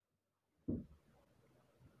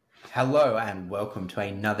Hello and welcome to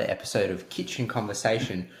another episode of Kitchen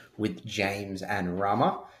Conversation with James and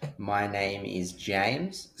Rama. My name is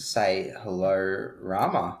James. Say hello,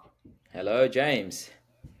 Rama. Hello, James.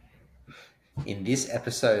 In this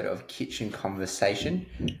episode of Kitchen Conversation,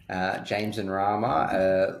 James and Rama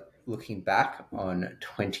are looking back on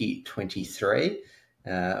 2023.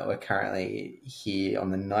 We're currently here on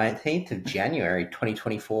the 19th of January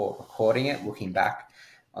 2024, recording it, looking back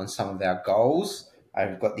on some of our goals.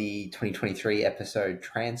 I've got the 2023 episode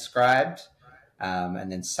transcribed and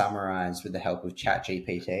then summarized with the help of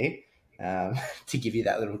ChatGPT to give you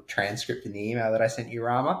that little transcript in the email that I sent you,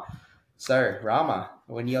 Rama. So, Rama,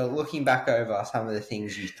 when you're looking back over some of the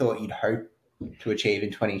things you thought you'd hope to achieve in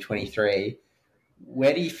 2023,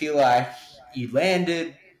 where do you feel like you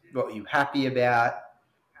landed? What were you happy about?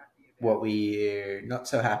 What were you not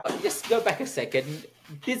so happy? Just go back a second.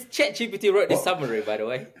 This ChatGPT wrote this summary, by the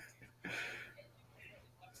way.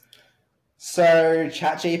 So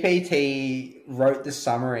ChatGPT wrote the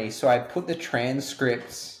summary. So I put the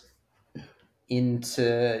transcripts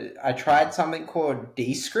into. I tried something called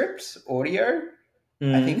Descript Audio,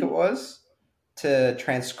 I think it was, to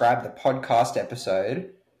transcribe the podcast episode,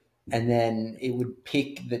 and then it would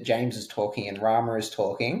pick that James is talking and Rama is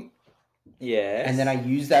talking. Yes. And then I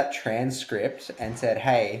used that transcript and said,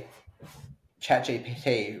 "Hey,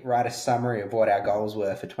 ChatGPT, write a summary of what our goals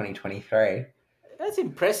were for 2023." That's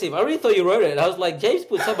impressive. I really thought you wrote it. I was like, James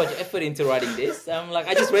put so much effort into writing this. I'm like,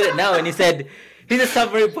 I just read it now, and he said, "Here's a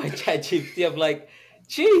summary by ChatGPT." I'm like,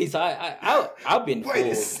 "Geez, I've been Wait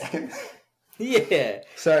a fooled." second. Yeah.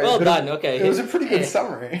 So well done. Okay. It was a pretty good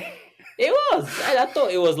summary. It was. I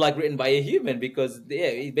thought it was like written by a human because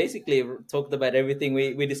he basically talked about everything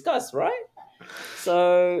we discussed, right?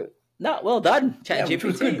 So, no, well done,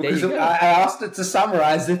 ChatGPT. There you go. I asked it to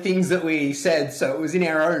summarize the things that we said, so it was in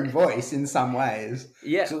our own voice in some ways.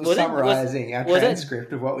 Yeah, so it was summarizing our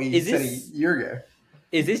transcript of what we said a year ago.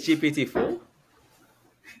 Is this GPT-4?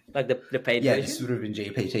 Like the paid version? Yeah, this would have been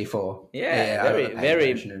GPT-4. Yeah,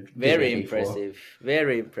 very impressive.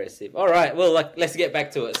 Very impressive. All right, well, let's get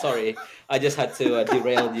back to it. Sorry, I just had to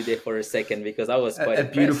derail you there for a second because I was quite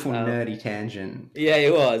impressed. Beautiful nerdy tangent. Yeah,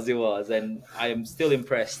 it was, and I am still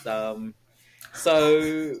impressed. So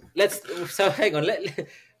hang on.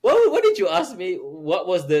 What did you ask me? What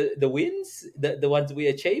was the wins? The ones we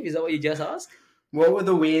achieved? Is that what you just asked? What were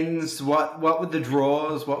the wins? What were the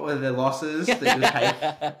draws? What were the losses that you take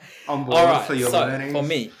on board for your learnings? For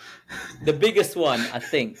me, the biggest one I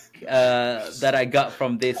think that I got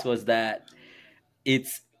from this was that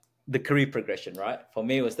it's the career progression, right? For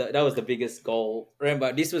me, that was the biggest goal.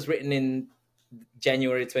 Remember, this was written in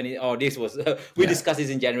January 20. Oh, this was we discussed this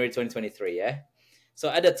in January 2023. Yeah. So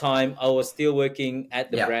at the time, I was still working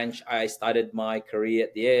at the branch I started my career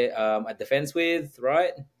at Defense with,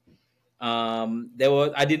 right?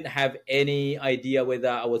 I didn't have any idea whether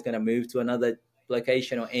I was going to move to another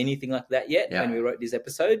location or anything like that yet when we wrote this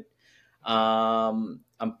episode. I'm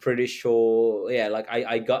pretty sure, like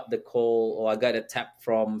I got the call or I got a tap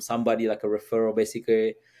from somebody, like a referral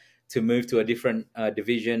basically, to move to a different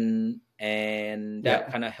division, and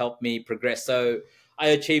that kind of helped me progress. So I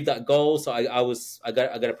achieved that goal. So I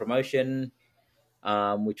got a promotion,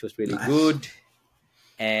 which was really good.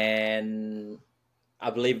 And I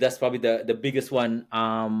believe that's probably the biggest one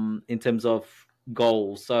in terms of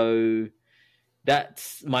goals. So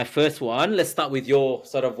that's my first one. Let's start with your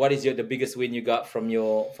sort of what is the biggest win you got from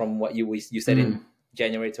what you said in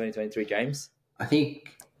January 2023, James? I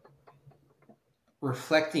think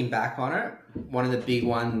reflecting back on it, one of the big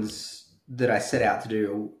ones that I set out to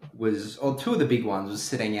do two of the big ones was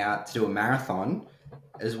setting out to do a marathon,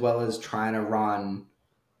 as well as trying to run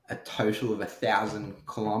a total of 1,000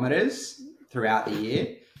 kilometers throughout the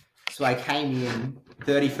year. So I came in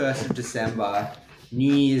 31st of December,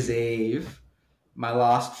 New Year's Eve, my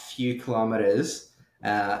last few kilometers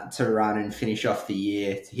to run and finish off the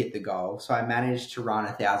year to hit the goal. So I managed to run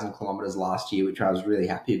 1,000 kilometers last year, which I was really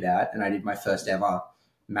happy about. And I did my first ever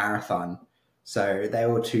marathon. So they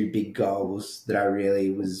were two big goals that I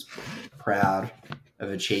really was proud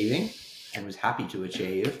of achieving and was happy to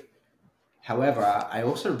achieve. However, I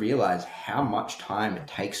also realized how much time it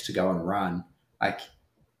takes to go and run. Like,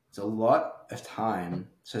 it's a lot of time.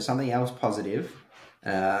 So something else positive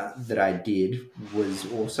that I did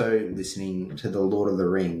was also listening to the Lord of the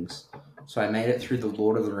Rings. So I made it through the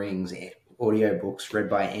Lord of the Rings audiobooks read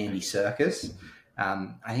by Andy Serkis.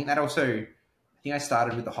 I think I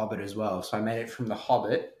started with The Hobbit as well. So I made it from The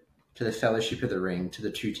Hobbit to the Fellowship of the Ring, to the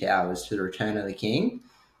Two Towers, to the Return of the King,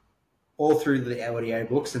 all through the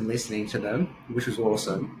audiobooks and listening to them, which was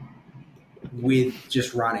awesome, with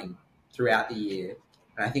just running throughout the year.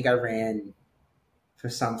 And I think I ran for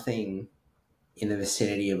something in the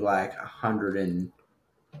vicinity of like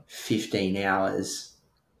 115 hours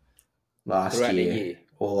last throughout the year, year.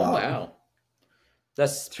 all Oh up wow,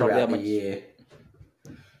 that's probably how throughout the much. year.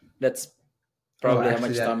 That's Oh, probably how actually,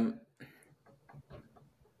 much that time.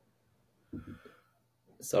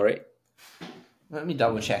 Sorry. let me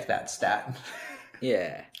double check that stat.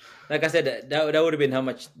 Yeah, like I said, that would have been how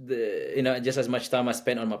much just as much time I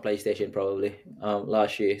spent on my PlayStation probably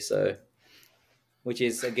last year. So, which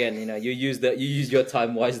is again, you use your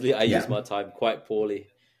time wisely. I use Yeah, my time quite poorly,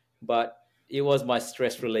 but it was my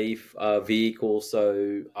stress relief vehicle.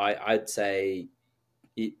 So I'd say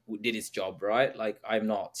it did its job, right? Like I'm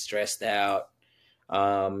not stressed out. You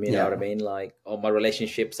know what I yeah, mean? Like all my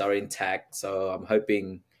relationships are intact. So I'm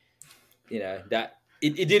hoping, that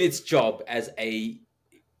it did its job as a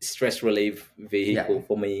stress relief yeah. vehicle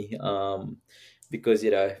for me. Because,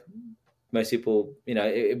 most people,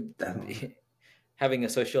 Definitely. having a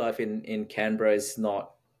social life in Canberra is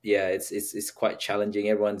not, yeah, it's quite challenging.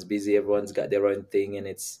 Everyone's busy. Everyone's got their own thing. And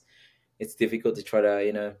it's difficult to try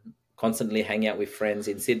to, constantly hang out with friends.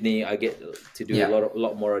 In Sydney, I get to do a Yeah,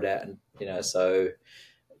 lot more of that. And, so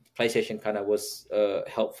PlayStation kind of was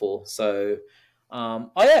helpful. So, oh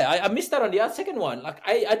yeah, I missed out on the second one. Like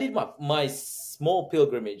I did my small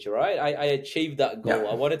pilgrimage, right? I achieved that goal.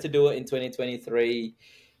 I yeah, wanted to do it in 2023.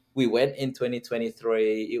 We went in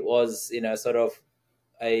 2023. It was, sort of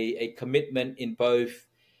a commitment in both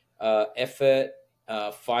effort,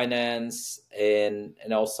 finance, and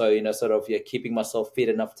also, sort of, yeah, keeping myself fit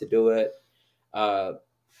enough to do it. Uh,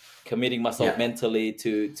 Committing myself yeah. mentally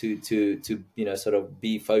to sort of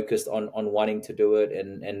be focused on wanting to do it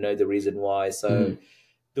and know the reason why. So Mm,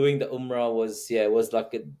 doing the umrah was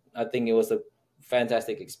like I think it was a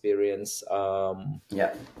fantastic experience.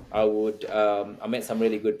 yeah, I met some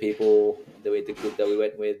really good people the group that we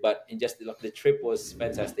went with, but in just like the trip was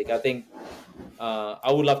fantastic. I think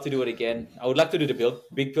I would love to do it again. I would like to do the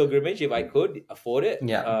big pilgrimage if I could afford it.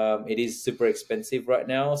 yeah. It is super expensive right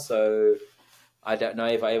now, so I don't know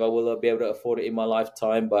if I ever will be able to afford it in my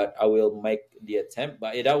lifetime, but I will make the attempt.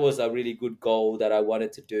 But yeah, that was a really good goal that I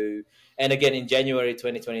wanted to do. And again, in January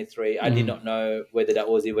 2023, I did Mm, not know whether that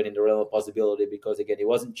was even in the realm of possibility because, again, it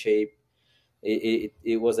wasn't cheap.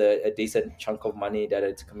 It was a decent chunk of money that I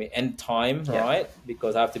had to commit and time, yeah. right?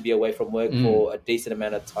 Because I have to be away from work Mm, for a decent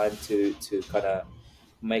amount of time to kind of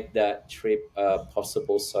make that trip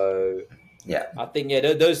possible. So yeah, I think,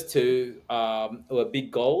 yeah, those two were big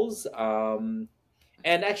goals.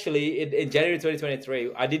 And actually, in January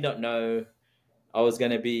 2023, I did not know I was going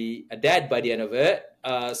to be a dad by the end of it.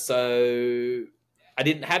 So I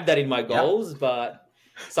didn't have that in my yeah, goals, but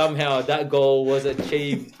somehow that goal was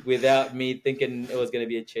achieved without me thinking it was going to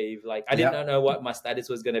be achieved. Like I did yeah. not know what my status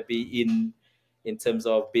was going to be in terms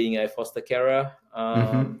of being a foster carer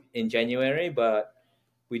Mm-hmm. in January, but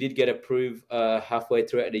we did get approved halfway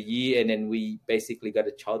throughout the year, and then we basically got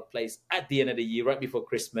a child place at the end of the year, right before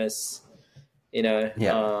Christmas. Yeah,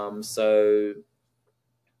 So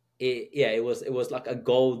it was like a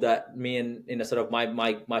goal that me and sort of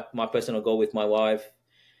my personal goal with my wife.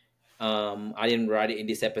 I didn't write it in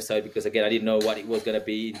this episode because again I didn't know what it was going to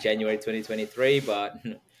be in January 2023, but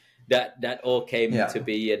that all came yeah, to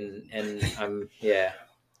be, and I'm, yeah,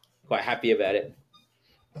 quite happy about it.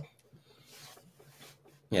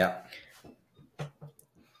 yeah. I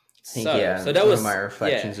think So that one of my was, yeah.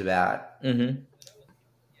 reflections about Mm-hmm.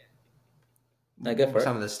 I go for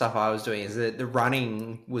some it. of the stuff I was doing is that the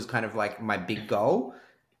running was kind of like my big goal,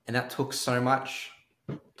 and that took so much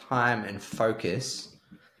time and focus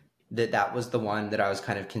that was the one that I was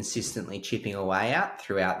kind of consistently chipping away at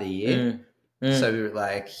throughout the year. Mm, mm, So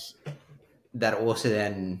like that also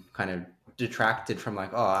then kind of detracted from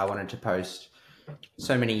like, oh, I wanted to post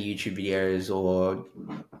so many YouTube videos or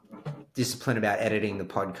discipline about editing the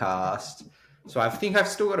podcast. So I think I've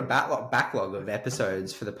still got a backlog of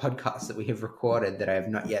episodes for the podcast that we have recorded that I have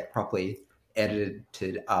not yet properly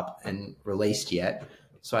edited up and released yet.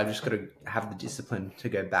 So I've just got to have the discipline to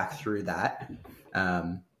go back through that,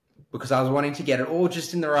 because I was wanting to get it all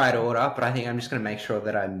just in the right order. But I think I'm just going to make sure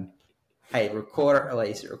that I'm, hey, record it,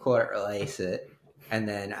 release it. And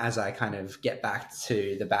then as I kind of get back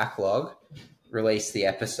to the backlog, release the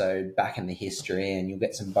episode back in the history, and you'll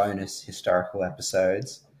get some bonus historical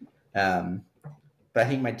episodes. But I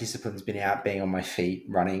think my discipline's been out being on my feet,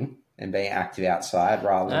 running, and being active outside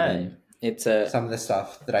rather no, than it's a some of the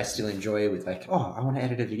stuff that I still enjoy with like, oh, I want to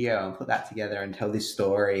edit a video and put that together and tell this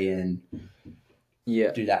story and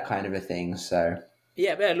yeah. do that kind of a thing. So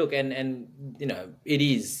Yeah, but look, and it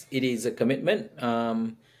is a commitment.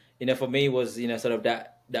 For me was, sort of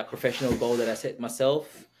that professional goal that I set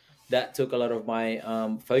myself. That took a lot of my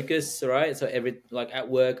focus, right? So like at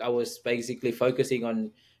work, I was basically focusing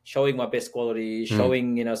on showing my best quality,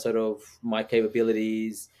 showing sort of my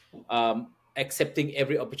capabilities, accepting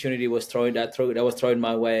every opportunity that was thrown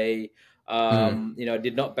my way.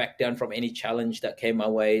 Did not back down from any challenge that came my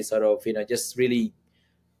way. Sort of, just really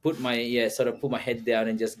put my head down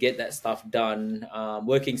and just get that stuff done.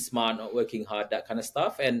 Working smart, not working hard, that kind of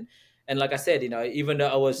stuff. And like I said, even though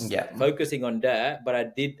I was focusing on that, but I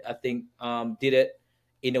think did it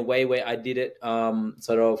in a way where I did it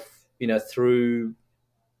sort of through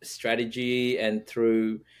strategy and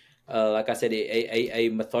through like I said, a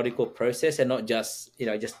methodical process, and not just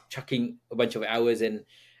just chucking a bunch of hours and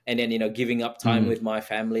then giving up time with my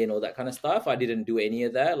family and all that kind of stuff. I didn't do any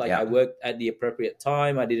of that. Like I worked at the appropriate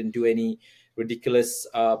time. I didn't do any ridiculous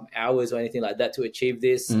hours or anything like that to achieve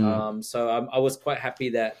this. So I was quite happy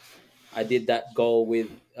that I did that goal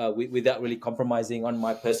without really compromising on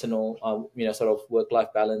my personal sort of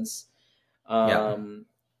work-life balance.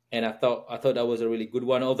 And I thought that was a really good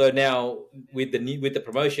one. Although now with the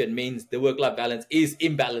promotion means the work-life balance is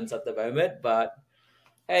imbalance at the moment. But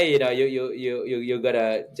hey, you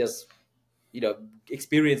gotta just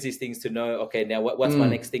experience these things to know, okay, now what's my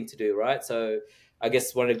next thing to do, right? So I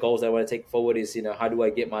guess one of the goals I want to take forward is how do I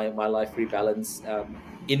get my life rebalanced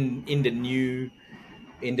in the new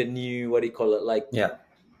what do you call it, like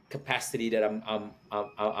capacity that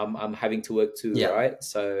I'm having to work to, right?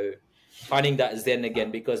 So finding that zen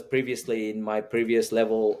again, because previously in my previous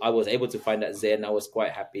level I was able to find that zen. I was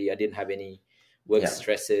quite happy. I didn't have any work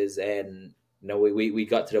stresses, and we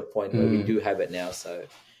got to the point where we do have it now. So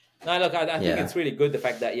no, look, I think it's really good, the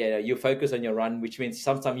fact that you focus on your run, which means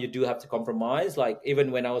sometimes you do have to compromise. Like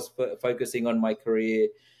even when I was focusing on my career,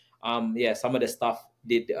 some of the stuff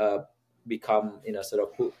did become sort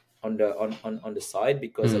of put on the side,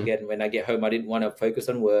 because again, when I get home, I didn't want to focus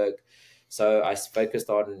on work, so I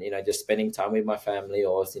focused on just spending time with my family,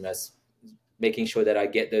 or making sure that I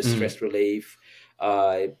get the stress relief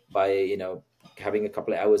by having a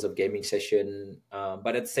couple of hours of gaming session,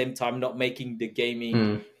 but at the same time not making the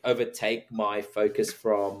gaming overtake my focus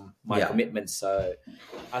from my commitments. So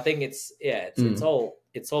I think it's all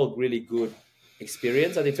really good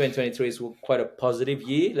experience. I think 2023 is quite a positive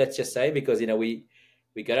year, let's just say, because we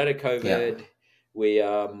got out of COVID. We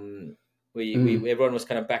everyone was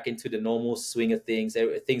kind of back into the normal swing of things.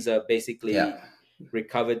 Things are basically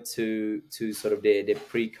recovered to sort of their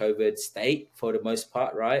pre-COVID state for the most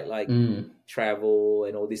part, right? Like travel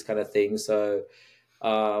and all these kind of things. So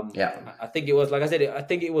I think it was, like I said, I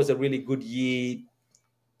think it was a really good year,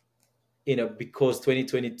 because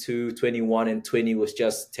 2022, 21 and 20 was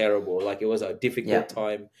just terrible. Like it was a difficult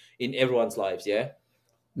time in everyone's lives. So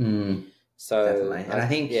definitely. And I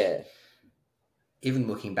think even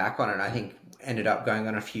looking back on it, I think ended up going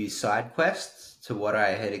on a few side quests to what I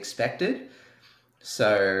had expected.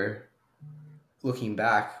 So looking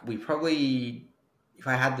back, we probably, if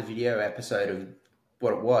I had the video episode of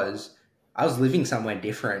what it was, I was living somewhere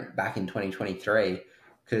different back in 2023,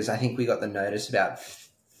 because I think we got the notice about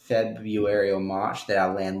February or March that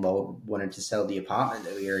our landlord wanted to sell the apartment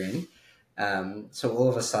that we were in. So all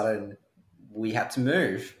of a sudden we had to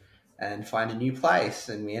move and find a new place,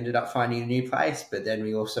 and we ended up finding a new place, but then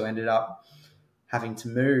we also ended up having to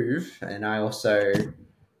move, and I also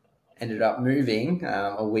ended up moving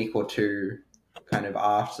a week or two kind of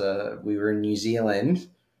after we were in New Zealand,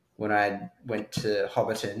 when I went to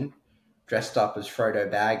Hobbiton, dressed up as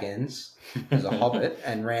Frodo Baggins as a hobbit,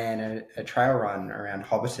 and ran a trail run around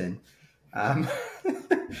Hobbiton.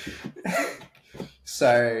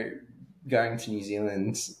 So going to New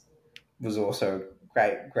Zealand was also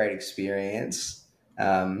a great experience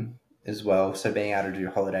as well. So being able to do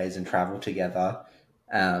holidays and travel together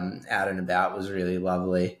out and about was really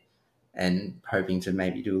lovely, and hoping to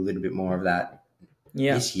maybe do a little bit more of that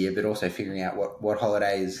this year, but also figuring out what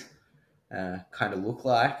holidays kind of look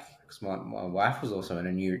like, because my wife was also in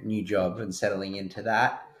a new job and settling into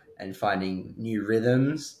that and finding new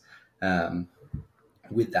rhythms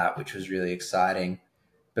with that, which was really exciting,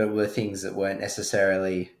 but were things that weren't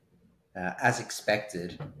necessarily as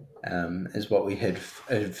expected as what we had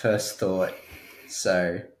first thought.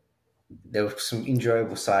 So there were some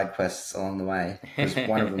enjoyable side quests along the way, because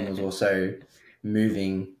one of them was also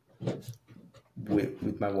moving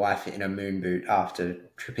with my wife in a moon boot after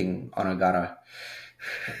tripping on a gutter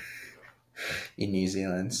in New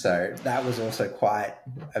Zealand. So that was also quite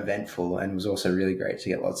eventful, and was also really great to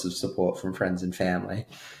get lots of support from friends and family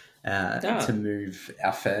to move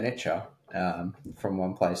our furniture from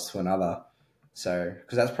one place to another. So,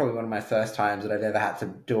 because that's probably one of my first times that I've ever had to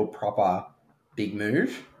do a proper big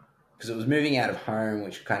move because it was moving out of home,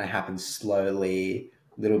 which kind of happened slowly,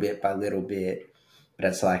 little bit by little bit. But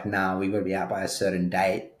it's like, nah, we've got to be out by a certain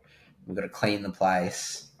date. We've got to clean the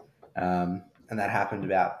place. And that happened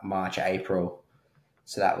about March, April.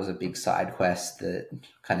 So that was a big side quest that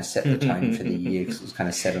kind of set the tone for the year because it was kind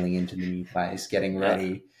of settling into the new place, getting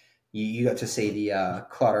ready. You got to see the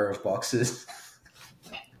clutter of boxes.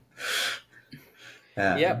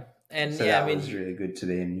 Yep. And so that was really good to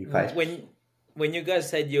be in a new place. When you guys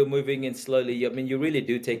said you're moving in slowly, I mean, you really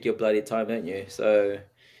do take your bloody time, don't you? So,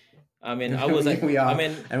 I mean, I was like, we are, I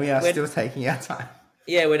mean, and we are still taking our time.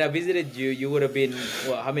 Yeah, when I visited you, you would have been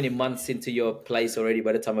how many months into your place already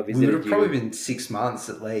by the time I visited you? We would have probably been 6 months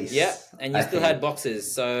at least. Yeah, and you still had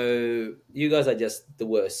boxes, so you guys are just the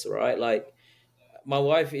worst, right? Like, my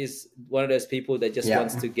wife is one of those people that just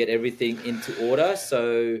wants to get everything into order.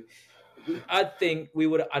 So I think we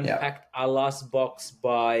would have unpacked our last box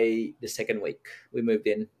by the second week we moved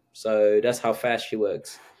in. So that's how fast she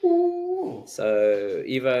works. Ooh, so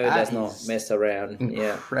Evo does not mess around.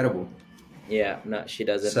 Incredible. Yeah, no, she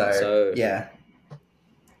doesn't. So yeah,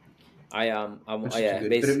 I'm but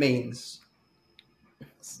it means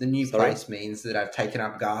the new place means that I've taken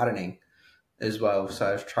up gardening as well.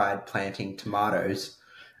 So I've tried planting tomatoes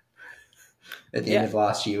at the end of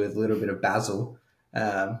last year with a little bit of basil.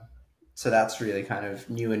 So that's really kind of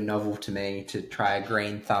new and novel to me to try a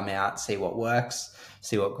green thumb out, see what works,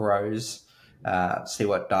 see what grows, see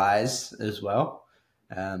what dies as well.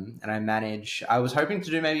 And I was hoping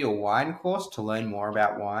to do maybe a wine course to learn more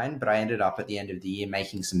about wine, but I ended up at the end of the year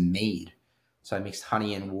making some mead. So I mixed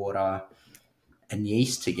honey and water and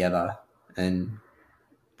yeast together and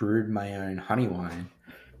brewed my own honey wine,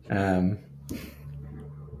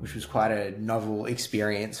 which was quite a novel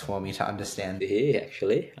experience for me to understand. Yeah,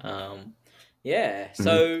 actually.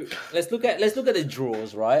 So let's look at the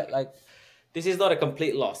draws, right? Like, this is not a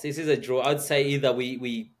complete loss. This is a draw. I'd say either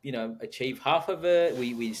we achieved half of it,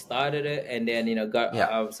 we started it, and then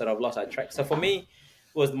sort of lost our track. So for me,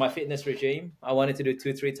 it was my fitness regime. I wanted to do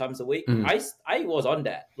 2-3 times a week. I was on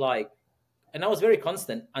that, like, and I was very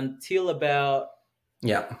constant until about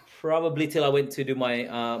probably till I went to do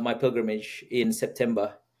my my pilgrimage in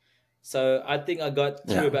September. So I think I got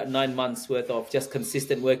through about 9 months worth of just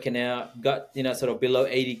consistent working out. Got sort of below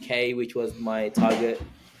 80K, which was my target,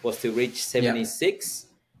 was to reach 76.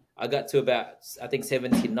 I got to about, I think,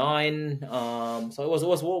 79. So it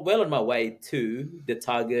was well on my way to the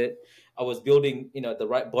target. I was building the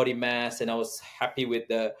right body mass, and I was happy with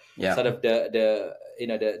the sort of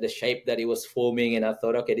the shape that it was forming. And I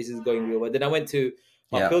thought, okay, this is going real well. Then I went to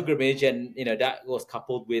my pilgrimage, and that was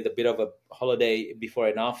coupled with a bit of a holiday before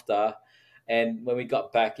and after. And when we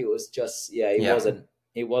got back, it was just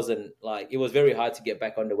it wasn't like, it was very hard to get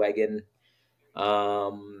back on the wagon.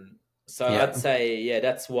 So I'd say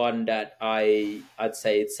that's one that I'd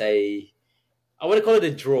say it's I want to call it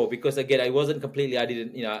a draw, because again, I wasn't completely, I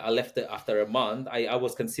didn't, I left it after a month. I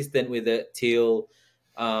was consistent with it till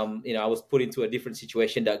I was put into a different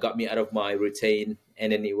situation that got me out of my routine,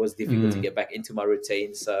 and then it was difficult to get back into my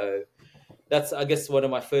routine. So that's, I guess, one of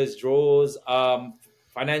my first draws.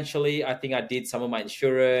 Financially, I think I did some of my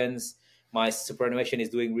insurance. My superannuation is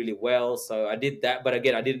doing really well, so I did that. But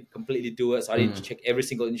again, I didn't completely do it, so I didn't check every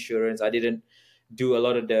single insurance. I didn't do a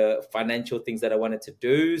lot of the financial things that I wanted to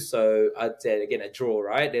do. So I'd say, again, a draw,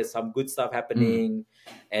 right? There's some good stuff happening,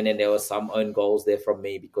 and then there was some own goals there from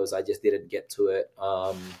me because I just didn't get to it,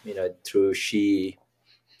 through sheer,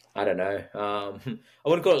 I don't know, I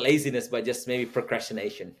wouldn't call it laziness, but just maybe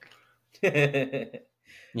procrastination.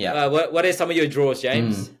 What are some of your draws,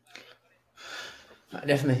 James? I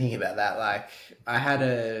definitely think about that. Like, I had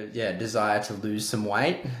a desire to lose some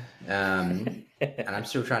weight, and I'm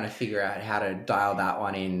still trying to figure out how to dial that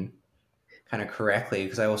one in kind of correctly,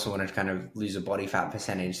 because I also wanted to kind of lose a body fat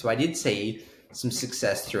percentage. So I did see some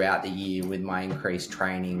success throughout the year with my increased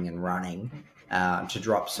training and running to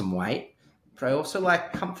drop some weight. But I also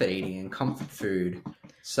like comfort eating and comfort food.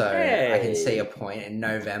 So I can see a point in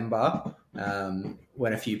November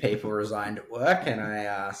when a few people resigned at work and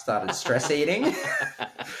I started stress eating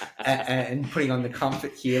and putting on the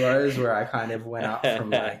comfort kilos, where I kind of went up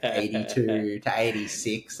from like 82 to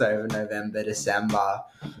 86 over November, December,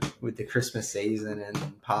 with the Christmas season and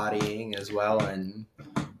partying as well, and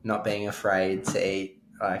not being afraid to eat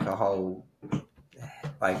like a whole,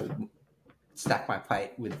 like, stack my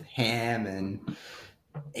plate with ham and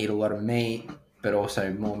eat a lot of meat, but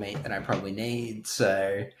also more meat than I probably need.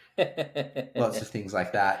 So lots of things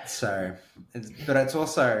like that. So, but it's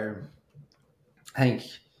also, I think,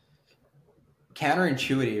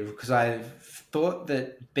 counterintuitive, because I've thought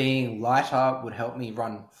that being lighter would help me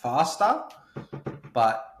run faster.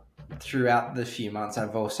 But throughout the few months,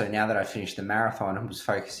 I've also, now that I finished the marathon, I was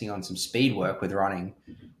focusing on some speed work with running.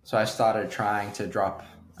 So I started trying to drop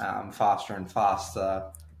faster and faster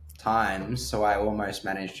times. So I almost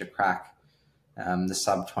managed to crack the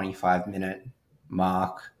sub 25 minute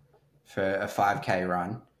mark for a 5K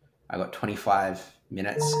run. I got 25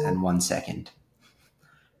 minutes and 1 second.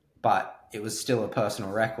 But it was still a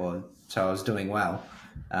personal record, so I was doing well.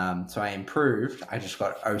 So I improved. I just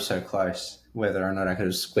got oh so close. Whether or not I could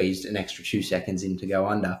have squeezed an extra 2 seconds in to go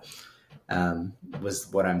under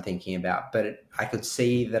was what I'm thinking about. But I could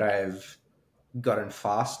see that I've gotten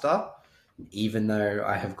faster, even though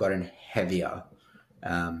I have gotten heavier.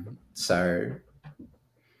 So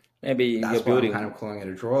maybe that's you're why building. I'm kind of calling it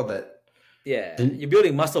a draw. That you're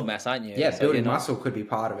building muscle mass, aren't you? Yeah, so building muscle could be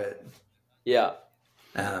part of it. Yeah.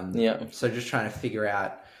 So just trying to figure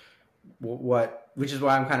out which is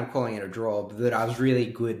why I'm kind of calling it a draw, that I was really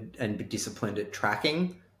good and disciplined at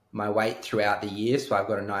tracking my weight throughout the year. So I've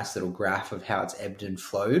got a nice little graph of how it's ebbed and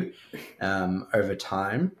flowed over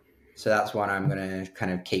time. So that's what I'm going to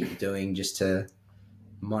kind of keep doing just to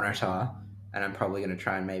monitor. And I'm probably going to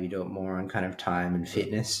try and maybe do it more on kind of time and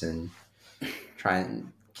fitness and try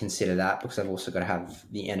and consider that, because I've also got to have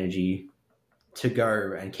the energy to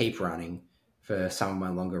go and keep running for some of my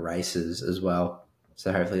longer races as well.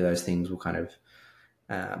 So hopefully those things will kind of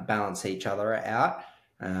balance each other out.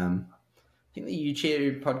 I think the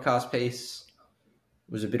YouTube podcast piece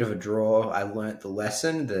was a bit of a draw. I learnt the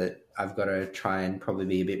lesson that I've got to try and probably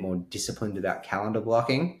be a bit more disciplined about calendar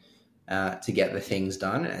blocking to get the things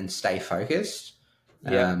done and stay focused.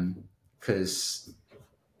 Because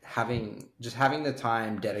having the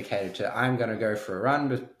time dedicated to, I'm going to go for a run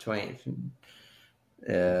between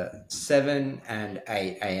 7 and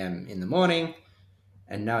 8 a.m. in the morning,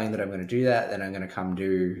 and knowing that I'm going to do that, then I'm going to come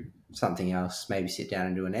do something else, maybe sit down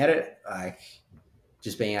and do an edit, like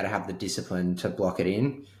just being able to have the discipline to block it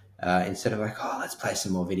in instead of like, oh, let's play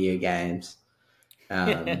some more video games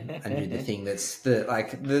and do the thing that's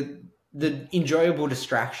the enjoyable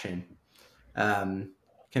distraction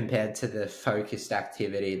compared to the focused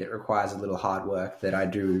activity that requires a little hard work that I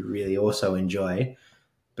do really also enjoy.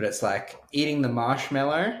 But it's like eating the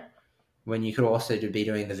marshmallow when you could also be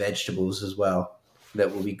doing the vegetables as well.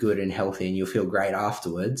 That will be good and healthy, and you'll feel great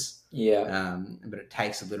afterwards. But it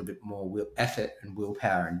takes a little bit more effort and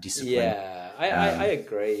willpower and discipline. Yeah, I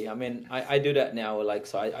agree. I mean, I do that now. Like,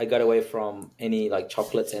 so I got away from any like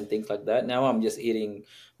chocolates and things like that. Now I'm just eating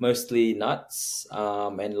mostly nuts,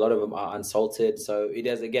 and a lot of them are unsalted. So it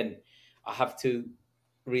is, again, I have to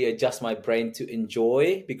readjust my brain to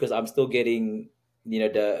enjoy, because I'm still getting,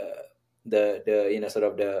 the sort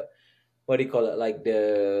of the, what do you call it, like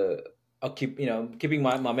the keeping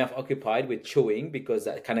my mouth occupied with chewing, because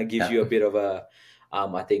that kind of gives you a bit of a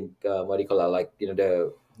I think what do you call that, like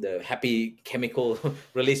the happy chemical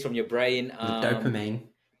release from your brain, the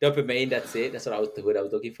dopamine, that's it, that's what I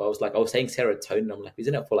was looking for. I was saying serotonin, I'm like,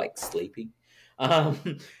 isn't it for like sleeping?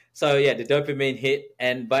 So yeah, the dopamine hit,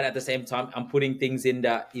 but at the same time I'm putting things in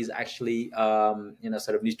that is actually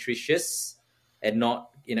sort of nutritious and not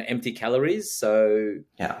empty calories. So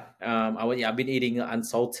I've been eating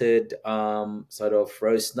unsalted sort of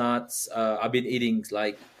roast nuts. I've been eating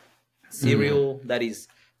like cereal that is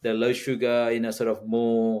the low sugar, sort of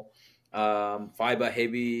more fiber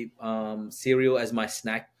heavy cereal as my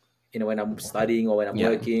snack, when I'm studying or when I'm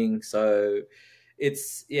working. So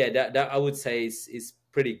it's that I would say is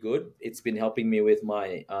pretty good. It's been helping me with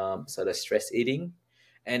my sort of stress eating.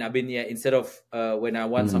 And I've been instead of when I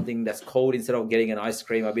want something that's cold, instead of getting an ice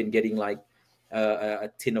cream, I've been getting like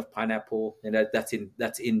a tin of pineapple, and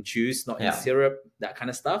that's in juice, not in syrup, that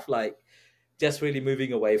kind of stuff. Like just really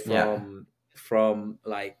moving away from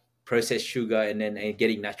like processed sugar and then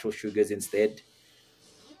getting natural sugars instead.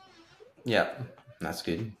 Yeah, that's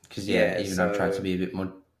good, because I've tried to be a bit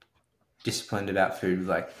more disciplined about food,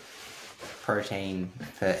 like protein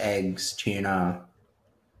for eggs, tuna,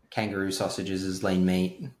 kangaroo sausages as lean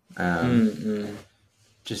meat,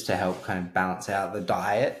 just to help kind of balance out the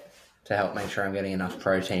diet, to help make sure I'm getting enough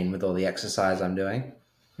protein with all the exercise I'm doing.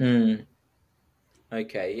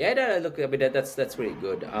 Okay, look, I mean that's really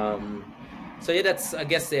good. So yeah, that's, I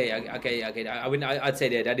guess, okay. I mean, I'd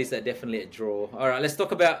say that is definitely a draw. All right, let's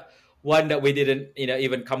talk about one that we didn't,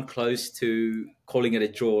 even come close to calling it a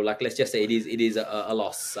draw. Like, let's just say it is a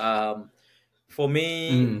loss. For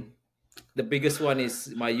me, the biggest one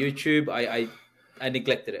is my YouTube. I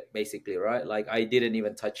neglected it, basically, right? Like I didn't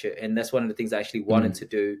even touch it, and that's one of the things I actually wanted to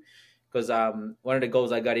do, because one of the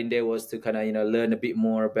goals I got in there was to kind of learn a bit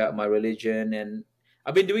more about my religion, and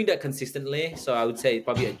I've been doing that consistently, so I would say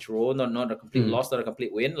probably a draw, not a complete loss, not a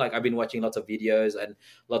complete win. Like I've been watching lots of videos and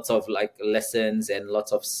lots of like lessons and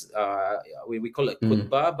lots of we call it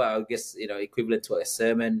khutbah, but I guess equivalent to a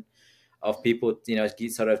sermon of people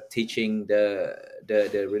sort of teaching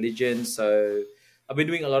the religion. So I've been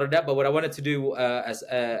doing a lot of that. But what I wanted to do as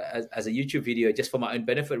a YouTube video, just for my own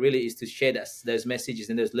benefit, really, is to share those messages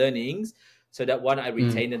and those learnings, so that one, I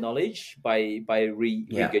retain the knowledge by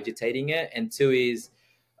regurgitating it, and two is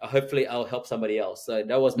hopefully I'll help somebody else. So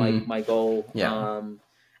that was my goal.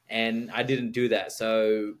 And I didn't do that,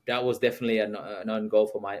 so that was definitely a non-goal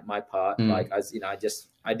for my part. Like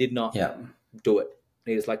I did not do it.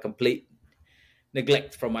 It was like complete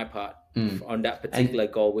neglect from my part on that particular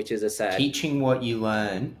goal, which is a sad. Teaching what you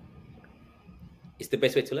learn is the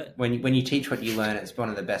best way to learn. When you teach what you learn, it's one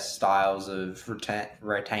of the best styles of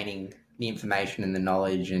retaining the information and the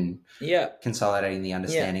knowledge and consolidating the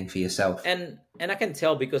understanding for yourself. And I can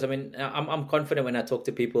tell, because I'm confident when I talk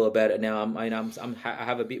to people about it now. I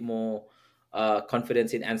have a bit more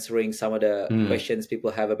confidence in answering some of the questions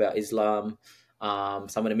people have about Islam.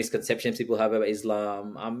 Some of the misconceptions people have about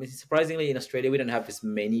Islam. Surprisingly, in Australia, we don't have as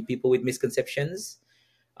many people with misconceptions,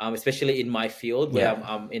 especially in my field where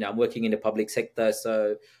I'm working in the public sector.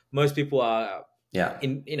 So most people are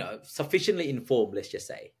sufficiently informed. Let's just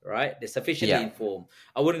say, right? They're sufficiently informed.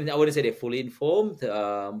 I wouldn't say they're fully informed,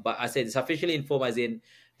 but I say they're sufficiently informed as in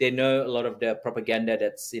they know a lot of the propaganda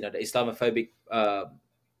that's the Islamophobic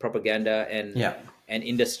propaganda and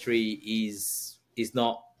industry is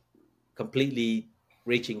not completely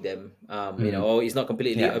reaching them, or it's not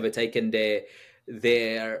completely overtaken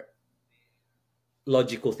their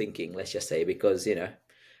logical thinking, let's just say, because again,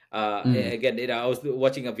 I was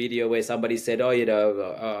watching a video where somebody said,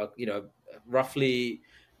 roughly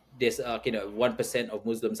there's 1% of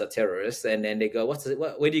Muslims are terrorists, and then they go,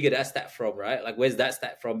 where do you get that stat from, right? Like, where's that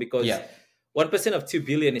stat from? Because 1% of 2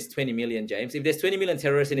 billion is 20 million, James. If there's 20 million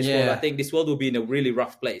terrorists in this world, I think this world will be in a really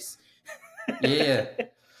rough place. You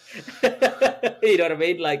know what I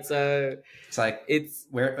mean? Like, so it's like,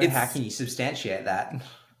 how can you substantiate that?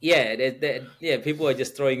 People are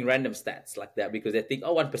just throwing random stats like that because they think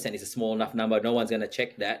 1% is a small enough number, no one's going to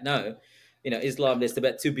check that. No, Islam, there's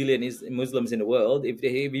about 2 billion Muslims in the world. If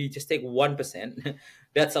you just take 1%,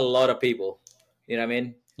 that's a lot of people. You know what I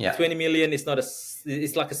mean? 20 million is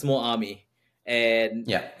it's like a small army. And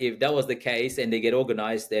if that was the case and they get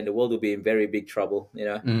organized, then the world will be in very big trouble.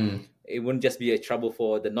 It wouldn't just be a trouble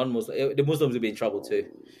for the non-Muslims. The Muslims would be in trouble too.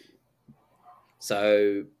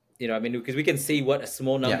 So, because we can see what a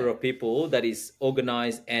small number of people that is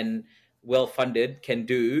organized and well-funded can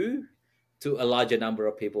do to a larger number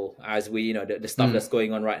of people, as we, the stuff that's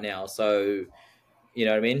going on right now. So, you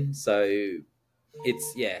know what I mean? So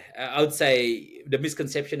it's, I would say the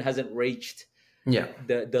misconception hasn't reached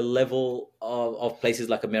the level of places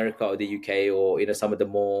like America or the UK or, some of the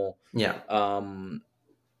more,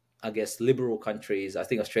 I guess, liberal countries. I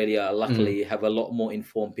think Australia, luckily, have a lot more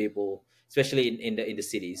informed people, especially in the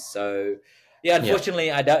cities. So, unfortunately,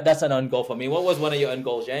 that's an own goal for me. What was one of your own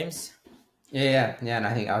goals, James? And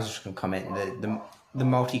I think I was just going to comment the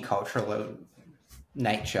multicultural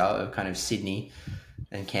nature of kind of Sydney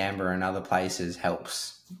and Canberra and other places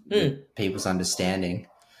helps people's understanding.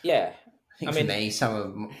 I think for me,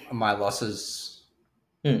 some of my losses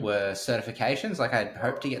were certifications. Like, I'd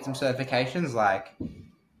hoped to get some certifications. Like,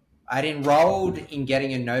 I'd enrolled in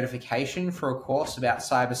getting a notification for a course about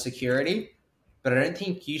cybersecurity, but I don't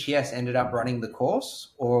think UTS ended up running the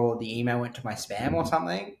course, or the email went to my spam or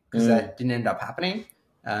something, because that didn't end up happening.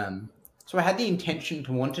 So I had the intention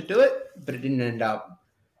to want to do it, but it didn't end up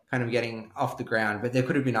kind of getting off the ground. But there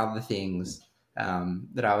could have been other things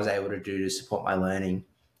that I was able to do to support my learning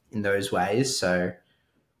in those ways. So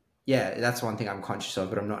that's one thing I'm conscious of,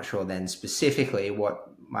 but I'm not sure then specifically what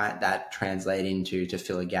might that translate into to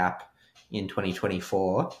fill a gap in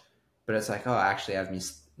 2024. But it's like, actually, I've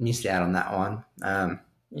missed out on that one. One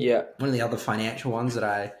of the other financial ones that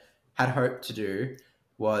I had hoped to do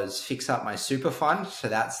was fix up my super fund. So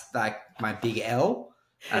that's like my big L.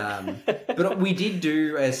 But we did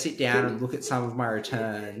do a sit down and look at some of my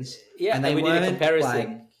returns. And we did a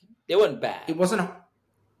comparison. They weren't bad. It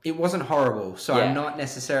wasn't horrible. So I'm not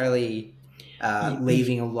necessarily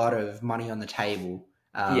leaving a lot of money on the table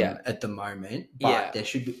at the moment. But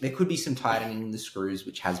there could be some tightening in the screws,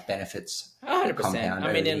 which has benefits. 100%.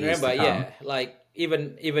 I mean, and remember, like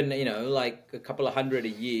even like a couple of hundred a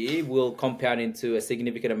year will compound into a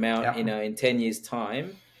significant amount, in 10 years'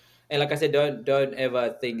 time. And like I said, don't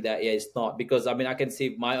ever think that it's not, because I mean, I can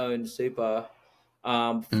see my own super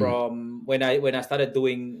from when I started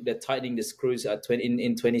doing the tightening the screws in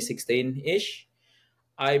 2016 ish.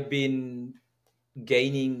 I've been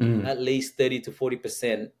gaining at least 30 to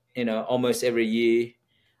 40%, almost every year.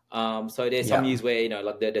 So there's some years where,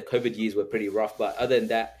 like the COVID years were pretty rough, but other than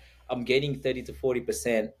that, I'm gaining 30 to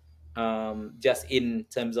 40%, just in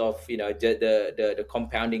terms of, the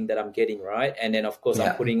compounding that I'm getting, right? And then of course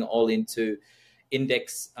I'm putting all into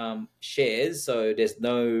index shares. So there's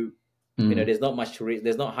no, there's not much risk.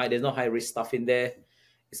 There's no high risk stuff in there.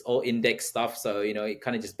 It's all index stuff. So, it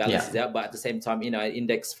kind of just balances out. But at the same time,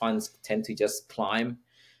 index funds tend to just climb.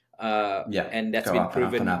 And that's been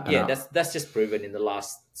proven. That's just proven in the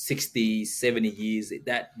last 60, 70 years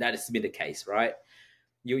that has been the case, right?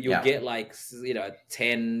 You'll get like,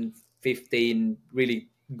 10, 15 really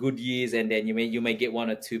good years, and then you may get 1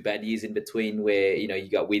 or 2 bad years in between where, you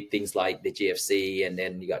got weird things like the GFC, and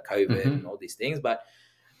then you got COVID and all these things. But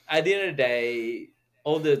at the end of the day,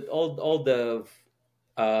 all the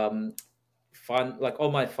fund, like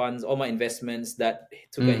all my funds, all my investments that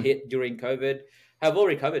took a hit during COVID have all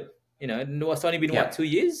recovered. It's only been 2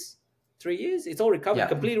 years, 3 years. It's all recovered,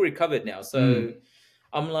 completely recovered now. So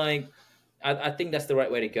I'm like, I think that's the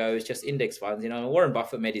right way to go. It's just index funds. Warren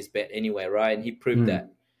Buffett made his bet anyway, right? And he proved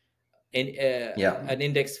that an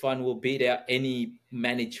index fund will beat out any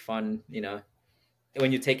managed fund.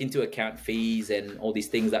 When you take into account fees and all these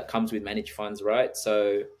things that comes with managed funds, right?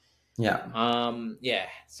 So part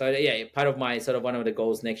of my sort of one of the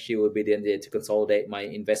goals next year would be then to consolidate my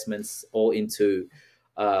investments all into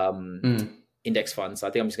index funds. So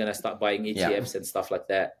I think I'm just gonna start buying ETFs and stuff like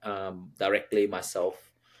that directly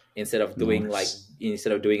myself, instead of doing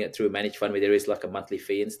it through a managed fund where there is like a monthly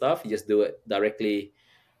fee and stuff. You just do it directly.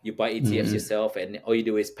 You buy ETFs yourself, and all you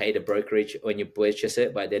do is pay the brokerage when you purchase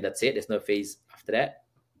it, but then that's it. There's no fees after that.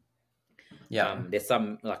 There's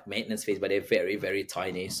some like maintenance fees, but they're very, very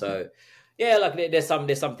tiny. So there's some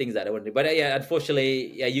things that I want to do. But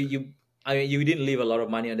unfortunately, you didn't leave a lot of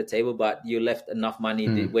money on the table, but you left enough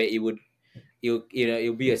money where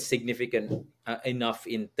it'll be a significant enough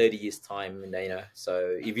in 30 years time.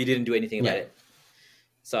 So if you didn't do anything about it,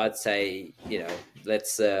 so I'd say,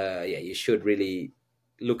 let's you should really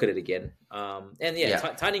look at it again.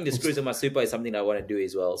 Tightening the screws on my super is something I want to do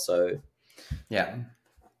as well. So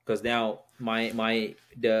because now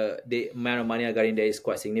the amount of money I got in there is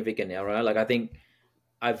quite significant now, right? Like I think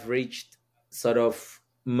I've reached sort of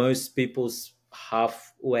most people's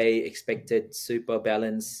halfway expected super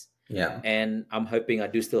balance. And I'm hoping I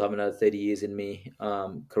do still have another 30 years in me,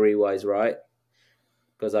 career wise, right?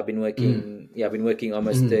 Because I've been working, I've been working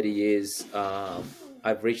almost 30 years.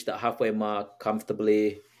 I've reached that halfway mark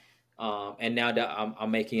comfortably. And now that I'm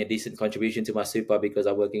making a decent contribution to my super because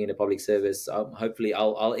I'm working in the public service, hopefully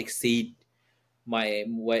I'll exceed my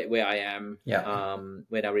where I am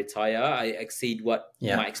when I retire. I exceed what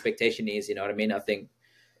my expectation is. You know what I mean? I think,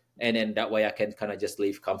 and then that way I can kind of just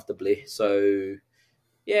leave comfortably. So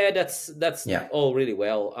that's all really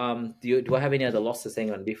well. Do I have any other losses?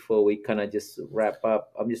 Hang on, before we kind of just wrap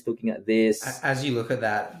up, I'm just looking at this. As you look at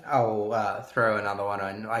that, I'll throw another one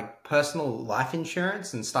on, like personal life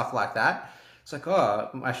insurance and stuff like that. It's like,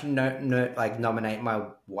 I should nominate my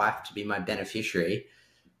wife to be my beneficiary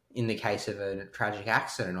in the case of a tragic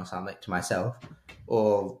accident or something to myself,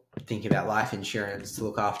 or think about life insurance to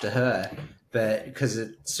look after her. But because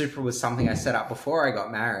super was something I set up before I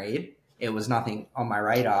got married, it was nothing on my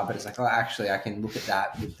radar, but it's like, actually I can look at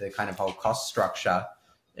that with the kind of whole cost structure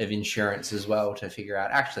of insurance as well to figure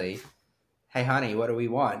out, actually, hey honey, what do we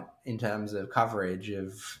want in terms of coverage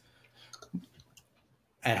and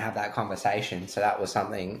have that conversation. So that was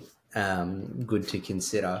something good to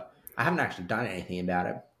consider. I haven't actually done anything about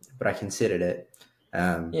it, but I considered it.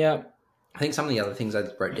 I think some of the other things I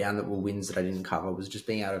wrote down that were wins that I didn't cover was just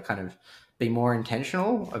being able to kind of be more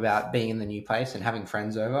intentional about being in the new place and having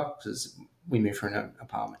friends over, because we moved from an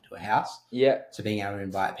apartment to a house. So being able to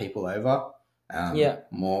invite people over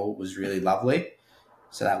more was really lovely.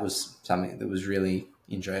 So that was something that was really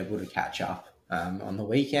enjoyable to catch up on the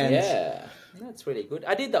weekends. Yeah, that's really good.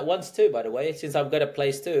 I did that once too, by the way, since I've got a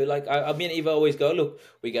place too. Like, I mean, Eva always go, look,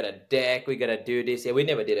 we got a deck, we got to do this. Yeah, we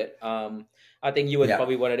never did it. I think you were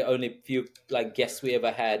probably one of the only few like guests we ever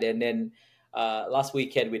had. And then last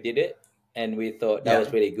weekend we did it, and we thought that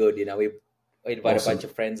was really good. We invited a bunch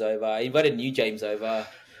of friends over. I invited new James over.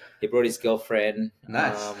 He brought his girlfriend.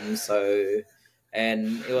 Nice.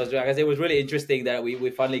 And it was, like I said, it was really interesting that we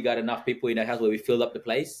finally got enough people in our house where we filled up the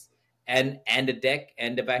place and the deck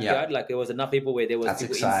and the backyard. Like there was enough people where there was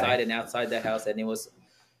people inside and outside the house, and it was,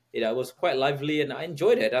 it was quite lively, and I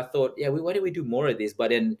enjoyed it. I thought, why don't we do more of this?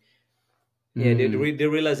 But then, the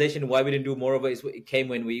realization why we didn't do more of it came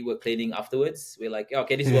when we were cleaning afterwards. We're like,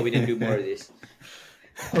 okay, this is why we didn't do more of this.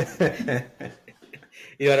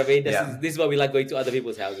 You know what I mean? Yeah. This is why we like going to other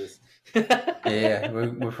people's houses. Yeah,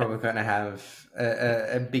 we're probably going to have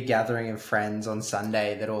a big gathering of friends on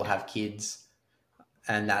Sunday that all have kids,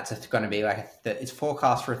 and that's going to be like it's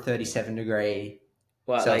forecast for a 37-degree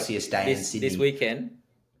Well, like Celsius day in this Sydney. weekend.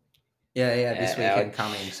 Yeah, this weekend Ouch.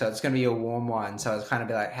 coming. So it's going to be a warm one. So it's kind of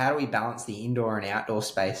be like, how do we balance the indoor and outdoor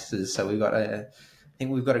spaces? So I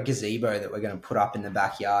think we've got a gazebo that we're going to put up in the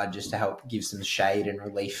backyard just to help give some shade and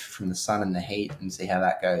relief from the sun and the heat, and see how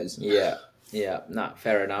that goes. Yeah, yeah, not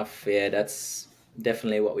fair enough. Yeah, that's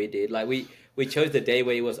definitely what we did. Like we chose the day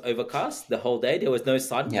where it was overcast the whole day. There was no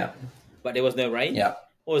sun, Yeah, but there was no rain. yeah,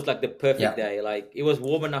 It was like the perfect yeah. day. Like it was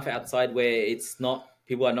warm enough outside where it's not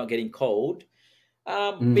people are not getting cold.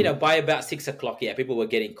 You know, by about 6 o'clock, yeah, people were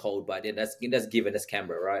getting cold, but then that's given as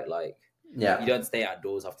Canberra, right? Like Yeah, you don't stay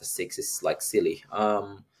outdoors after 6. It's like silly.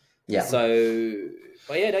 yeah. So,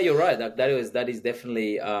 but yeah, no, you're right. That is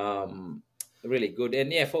definitely really good.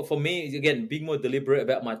 And yeah, for me, again, being more deliberate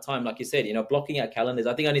about my time, like you said, you know, blocking out calendars.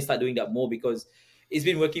 I think I need to start doing that more because it's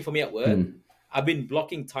been working for me at work. I've been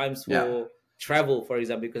blocking times for travel, for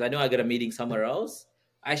example, because I know I got a meeting somewhere else.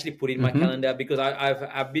 I actually put in my calendar because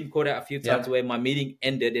I've been caught out a few times where my meeting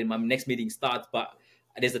ended and my next meeting starts, but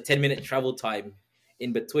there's a 10-minute travel time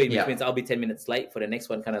in between, which means I'll be 10 minutes late for the next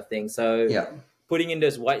one, kind of thing. So putting in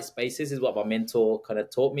those white spaces is what my mentor kind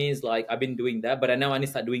of taught me. Is like I've been doing that, but I now I need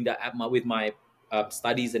to start doing that with my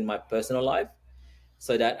studies and my personal life,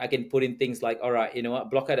 so that I can put in things like, all right, you know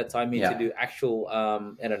what, block out a time here to do actual,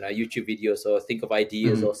 I don't know, YouTube videos or think of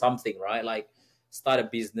ideas or something, right? Like start a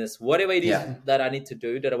business, whatever it is that I need to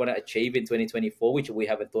do that I want to achieve in 2024, which we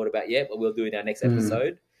haven't thought about yet, but we'll do in our next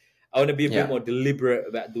episode. I want to be a bit more deliberate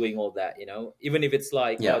about doing all that, you know, even if it's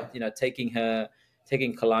like, you know, taking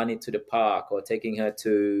Kalani to the park or taking her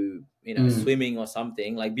to, you know, swimming or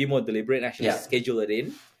something, like be more deliberate and actually schedule it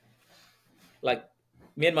in. Like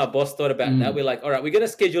me and my boss thought about that. We're like, all right, we're going to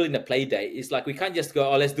schedule in a play date. It's like, we can't just go,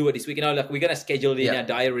 oh, let's do it this week. You know, like we're going to schedule it in our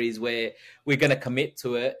diaries where we're going to commit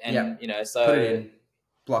to it. And, you know, so put it in,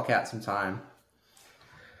 block out some time.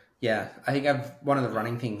 Yeah, I think one of the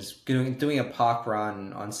running things, doing a park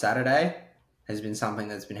run on Saturday has been something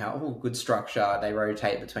that's been helpful. Good structure. They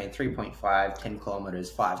rotate between 3.5, 10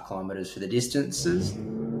 kilometers, 5 kilometers for the distances,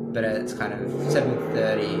 but it's kind of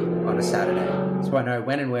 7:30 on a Saturday. So I know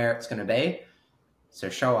when and where it's going to be. So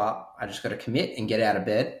show up. I just got to commit and get out of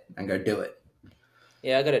bed and go do it.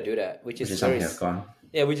 Yeah, I got to do that, which is something I've gone.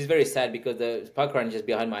 Yeah, which is very sad because the park run is just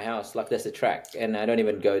behind my house. Like there's a track, and I don't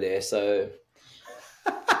even go there. So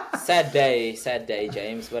sad day,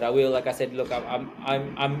 James. But I will, like I said, look,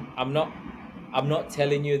 I'm not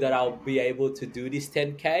telling you that I'll be able to do this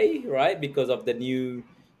 10K, right? Because of the new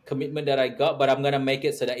commitment that I got, but I'm gonna make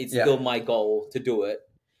it so that it's still my goal to do it.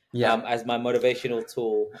 As my motivational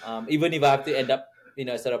tool. Even if I have to end up, you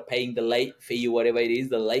know, sort of paying the late fee or whatever it is,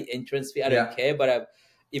 the late entrance fee, I don't care. But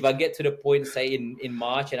if I get to the point, say in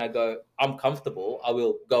March, and I go, I'm comfortable, I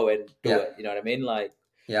will go and do it. You know what I mean? Like,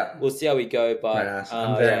 we'll see how we go. But very nice.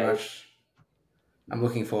 I'm very much. I'm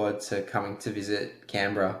looking forward to coming to visit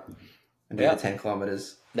Canberra and do the 10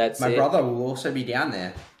 kilometers. My brother will also be down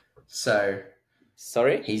there, so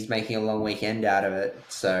he's making a long weekend out of it.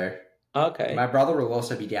 So my brother will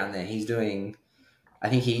also be down there.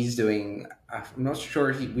 I'm not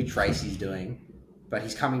sure which race he's doing, but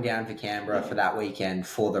he's coming down to Canberra for that weekend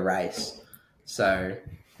for the race. So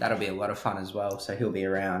that'll be a lot of fun as well. So he'll be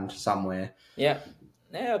around somewhere. Yeah,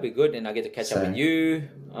 it'll be good, and I get to catch up with you.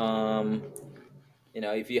 You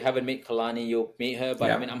know, if you haven't met Kalani, you'll meet her.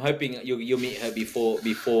 But I mean, I'm hoping you'll meet her before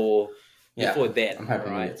then. I'm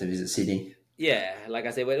hoping we get to visit Sydney. Yeah, like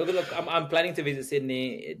I said, look, I'm planning to visit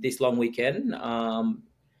Sydney this long weekend.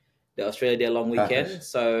 The Australia Day long weekend. Perfect.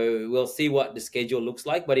 So we'll see what the schedule looks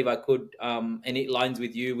like. But if I could, and it lines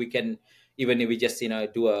with you, we can, even if we just, you know,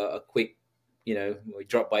 do a quick, you know, we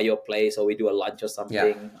drop by your place or we do a lunch or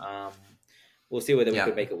something. We'll see whether we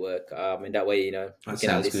can make it work. And that way, you know, we can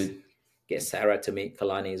at least get Sarah to meet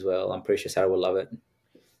Kalani as well. I'm pretty sure Sarah will love it.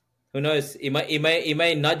 Who knows? He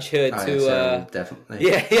may nudge her to. Yeah, definitely.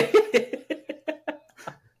 Yeah.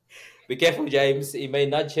 Be careful, James. He may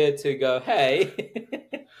nudge her to go, hey.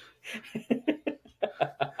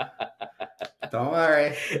 Don't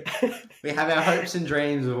worry. We have our hopes and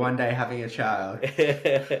dreams of one day having a child.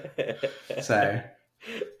 So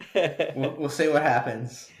we'll see what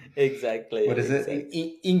happens. Exactly. What is it?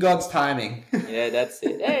 In God's timing. Yeah, that's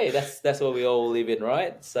it. Hey, that's what we all live in,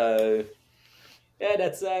 right? So yeah,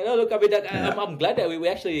 that's no. Look, I mean, I'm glad that we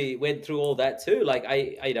actually went through all that too. Like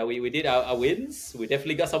you know, we did our wins. We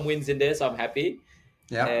definitely got some wins in there, so I'm happy.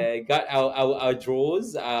 Yeah, got our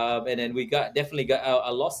draws, and then we definitely got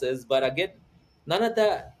our losses. But again, none of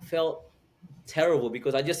that felt terrible,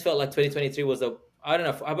 because I just felt like 2023 was a, I don't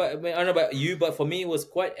know, I don't know about you, but for me it was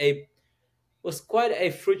quite a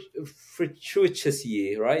fortuitous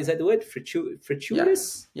year, right? Is that the word? Yeah.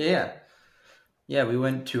 Fortuitous? Yeah, we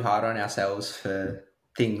weren't too hard on ourselves for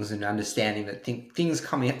things, and understanding that things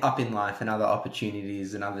coming up in life and other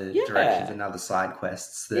opportunities and other directions Yeah, and other side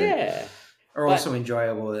quests that yeah. are also But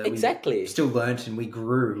enjoyable, that we exactly. still learnt and we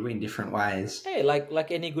grew in different ways. Hey,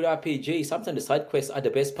 like any good RPG, sometimes the side quests are the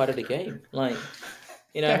best part of the game. Like,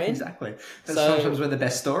 you know what Yeah, I mean? exactly. That's sometimes So where the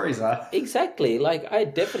best stories are. exactly. Like I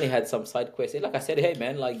definitely had some side quests. Like I said, hey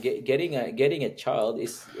man, like getting a child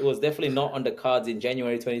it was definitely not on the cards in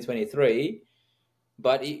January 2023,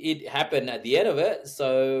 but it happened at the end of it.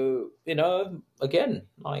 So, again,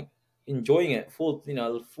 like enjoying it,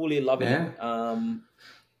 fully loving it. Yeah,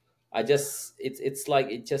 I just it's like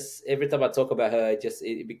it just every time I talk about her,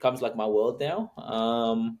 it becomes like my world now.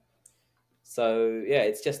 So yeah,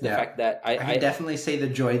 it's just the yeah. fact that I can definitely see the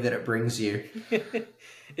joy that it brings you.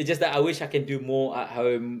 it's just that I wish I can do more at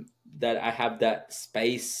home, that I have that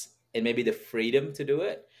space and maybe the freedom to do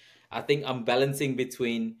it. I think I'm balancing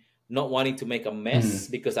between not wanting to make a mess,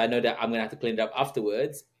 Mm, because I know that I'm gonna have to clean it up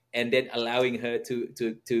afterwards, and then allowing her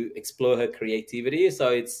to explore her creativity. So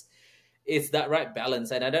it's that right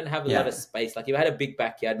balance, and I don't have a lot of yeah, space. Like if I had a big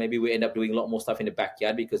backyard, maybe we end up doing a lot more stuff in the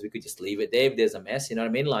backyard, because we could just leave it there if there's a mess. You know what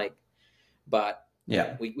I mean? Like, but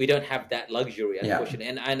yeah, we don't have that luxury, yeah. unfortunately.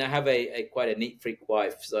 And I have a quite a neat freak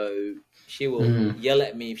wife, so she will Mm, yell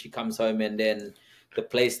at me if she comes home and then the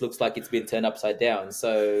place looks like it's been turned upside down.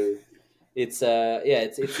 So it's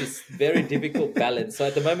this very difficult balance. So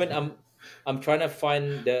at the moment I'm trying to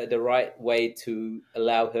find the right way to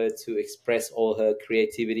allow her to express all her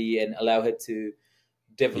creativity and allow her to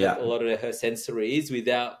develop a yeah. lot of her sensories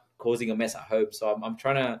without causing a mess at home. So I'm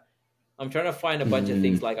trying to find a bunch of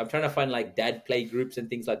things. Mm, Like I'm trying to find like dad play groups and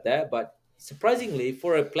things like that. But surprisingly,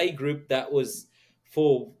 for a play group that was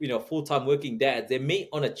for full time working dads, they meet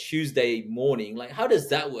on a Tuesday morning. Like, how does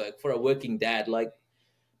that work for a working dad? Like,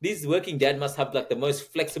 these working dad must have like the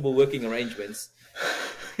most flexible working arrangements.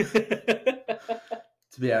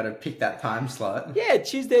 to be able to pick that time slot. Yeah,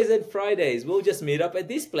 Tuesdays and Fridays we'll just meet up at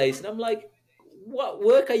this place, and I'm like, what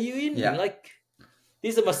work are you in? Yeah. Like,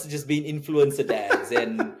 these must have just been influencer dads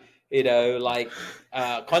and like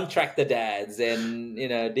contractor dads, and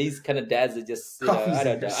these kind of dads are just I Coffees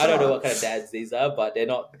and don't know what kind of croissants. dads these are, but they're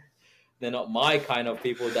not my kind of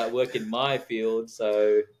people that work in my field.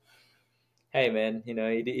 So hey man,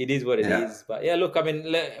 it is what it Yeah. is. But yeah, look, I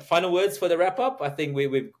mean, final words for the wrap up. I think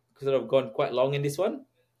we've sort of gone quite long in this one.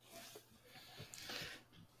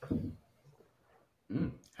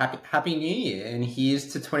 Happy New Year, and here's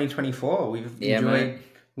to 2024. We've Yeah, mate. enjoyed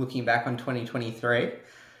looking back on 2023,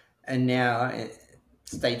 and now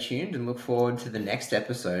stay tuned and look forward to the next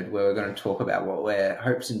episode, where we're going to talk about what our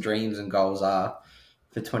hopes and dreams and goals are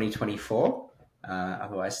for 2024.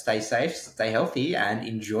 Otherwise, stay safe, stay healthy, and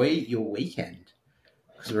enjoy your weekend,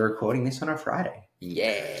 because we're recording this on a Friday.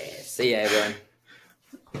 Yeah, see ya everyone.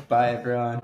 Bye, everyone.